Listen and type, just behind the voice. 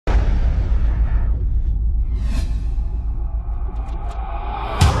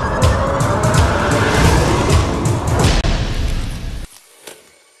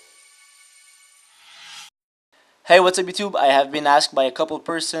Hey, what's up YouTube? I have been asked by a couple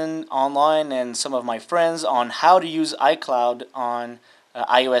person online and some of my friends on how to use iCloud on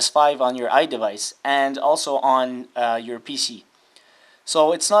iOS 5 on your iDevice and also on your PC.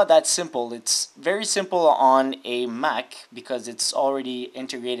 So it's not that simple. It's very simple on a Mac because it's already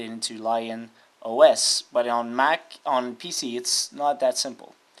integrated into Lion OS, but on PC, it's not that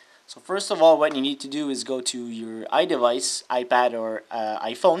simple. So first of all, what you need to do is go to your iDevice, iPad or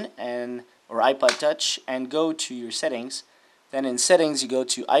iPhone and or iPod Touch, and go to your settings. Then in settings, you go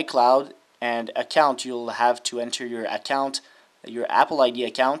to iCloud and account. You'll have to enter your account, your Apple ID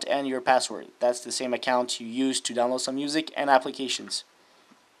account, and your password. That's the same account you use to download some music and applications.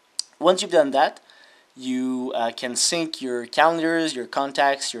 Once you've done that, you can sync your calendars, your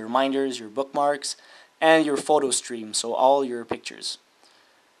contacts, your reminders, your bookmarks, and your photo stream, so all your pictures.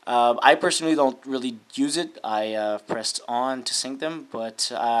 I personally don't really use it. I pressed on to sync them, but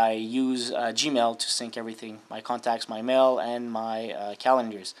I use Gmail to sync everything, my contacts, my mail, and my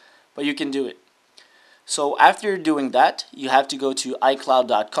calendars. But you can do it. So after doing that, you have to go to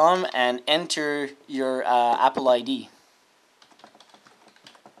iCloud.com and enter your Apple ID.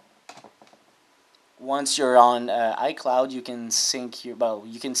 Once you're on iCloud, you can sync you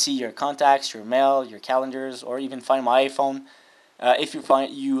can see your contacts, your mail, your calendars, or even find my iPhone. If you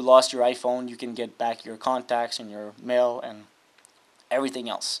find you lost your iPhone, you can get back your contacts and your mail and everything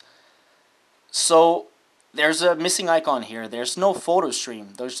else. So there's a missing icon here. There's no photo stream.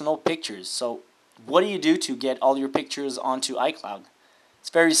 There's no pictures. So what do you do to get all your pictures onto iCloud? It's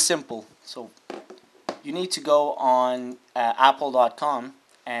very simple. So you need to go on apple.com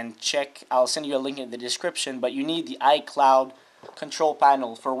and check. I'll send you a link in the description, but you need the iCloud control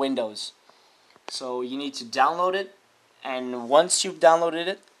panel for Windows. So you need to download it. And once you've downloaded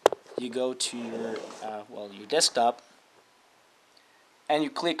it, you go to your desktop, and you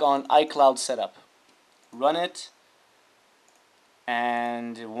click on iCloud Setup. Run it,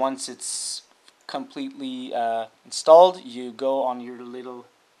 and once it's completely installed, you go on your little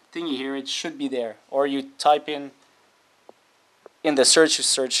thingy here. It should be there, or you type in the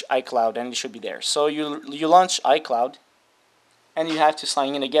search iCloud, and it should be there. So you launch iCloud, and you have to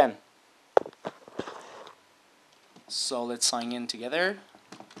sign in again. So let's sign in together.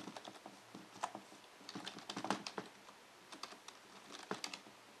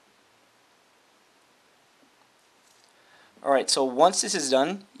 Alright, so once this is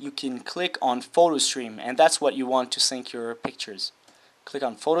done, you can click on Photo Stream, and that's what you want to sync your pictures. Click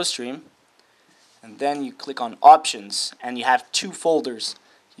on Photo Stream, and then you click on Options, and you have two folders.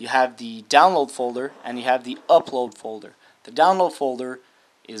 You have the Download folder, and you have the Upload folder. The Download folder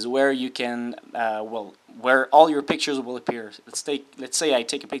is where you can, where all your pictures will appear. Let's say I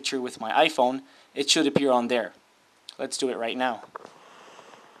take a picture with my iPhone. It should appear on there. Let's do it right now.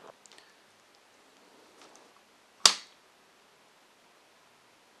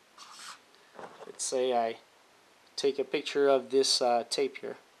 Let's say I take a picture of this tape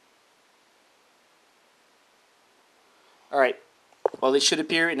here. Alright, well, it should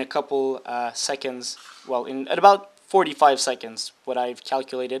appear in a couple seconds, at about 45 seconds, what I've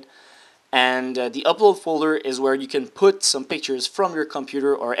calculated. And the upload folder is where you can put some pictures from your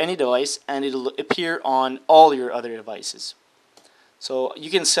computer or any device, and it'll appear on all your other devices. So you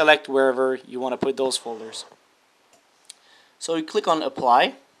can select wherever you want to put those folders. So you click on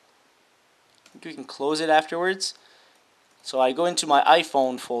Apply. You can close it afterwards. So I go into my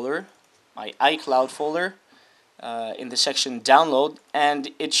iPhone folder, my iCloud folder, in the section Download, and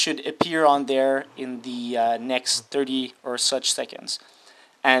it should appear on there in the next 30 or such seconds.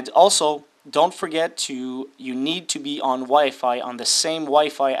 And also, don't forget you need to be on Wi-Fi, on the same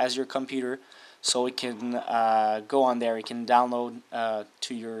Wi-Fi as your computer, so it can go on there. It can download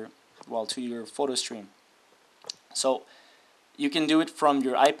to your photo stream. So you can do it from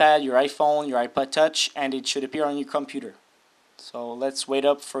your iPad, your iPhone, your iPod Touch, and it should appear on your computer. So let's wait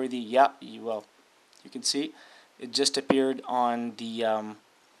up for the you can see it just appeared on the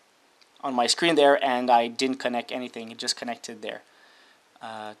on my screen there, and I didn't connect anything. It just connected there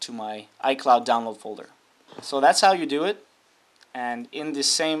to my iCloud download folder. So that's how you do it. And in the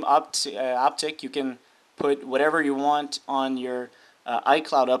same optic, you can put whatever you want on your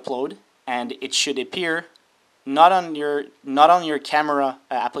iCloud upload, and it should appear not on your camera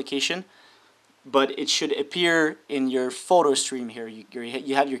application, but it should appear in your photo stream here.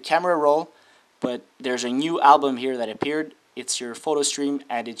 You have your camera roll, but there's a new album here that appeared. It's your photo stream,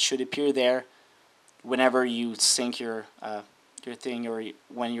 and it should appear there whenever you sync your thing, or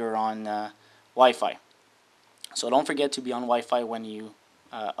when you're on Wi-Fi. So don't forget to be on Wi-Fi when you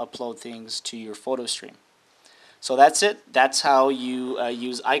upload things to your photo stream. So that's it. That's how you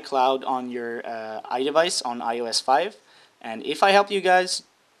use iCloud on your iDevice on iOS 5. And if I helped you guys,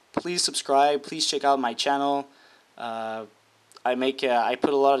 please subscribe. Please check out my channel. Uh, I put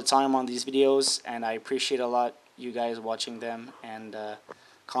a lot of time on these videos, and I appreciate a lot you guys watching them and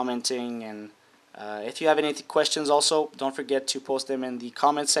commenting. And if you have any questions, also don't forget to post them in the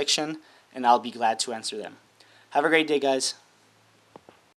comment section, and I'll be glad to answer them. Have a great day, guys.